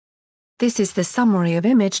This is the summary of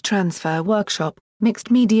Image Transfer Workshop,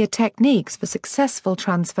 Mixed Media Techniques for Successful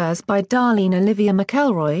Transfers by Darlene Olivia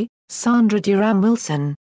McElroy, Sandra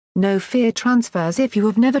Duran-Wilson. No fear transfers. If you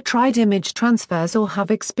have never tried image transfers or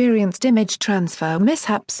have experienced image transfer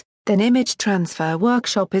mishaps, then Image Transfer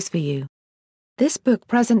Workshop is for you. This book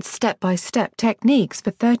presents step-by-step techniques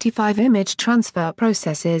for 35 image transfer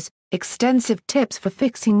processes, extensive tips for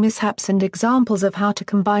fixing mishaps and examples of how to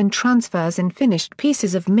combine transfers in finished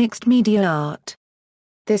pieces of mixed media art.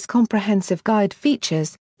 This comprehensive guide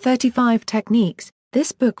features 35 techniques.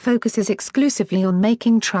 This book focuses exclusively on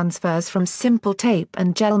making transfers from simple tape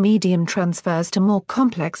and gel medium transfers to more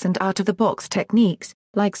complex and out-of-the-box techniques,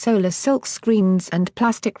 like solar silk screens and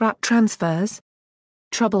plastic wrap transfers.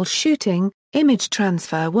 Troubleshooting. Image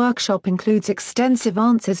Transfer Workshop includes extensive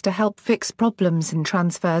answers to help fix problems in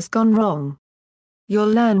transfers gone wrong.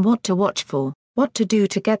 You'll learn what to watch for, what to do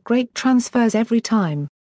to get great transfers every time.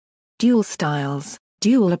 Dual styles,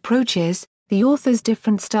 dual approaches. The author's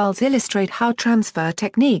different styles illustrate how transfer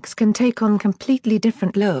techniques can take on completely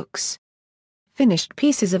different looks. Finished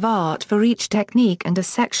pieces of art for each technique and a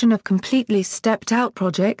section of completely stepped-out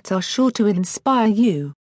projects are sure to inspire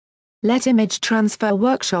you. Let Image Transfer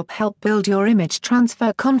Workshop help build your image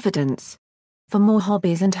transfer confidence. For more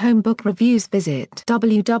hobbies and home book reviews, visit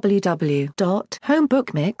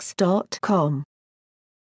www.homebookmix.com.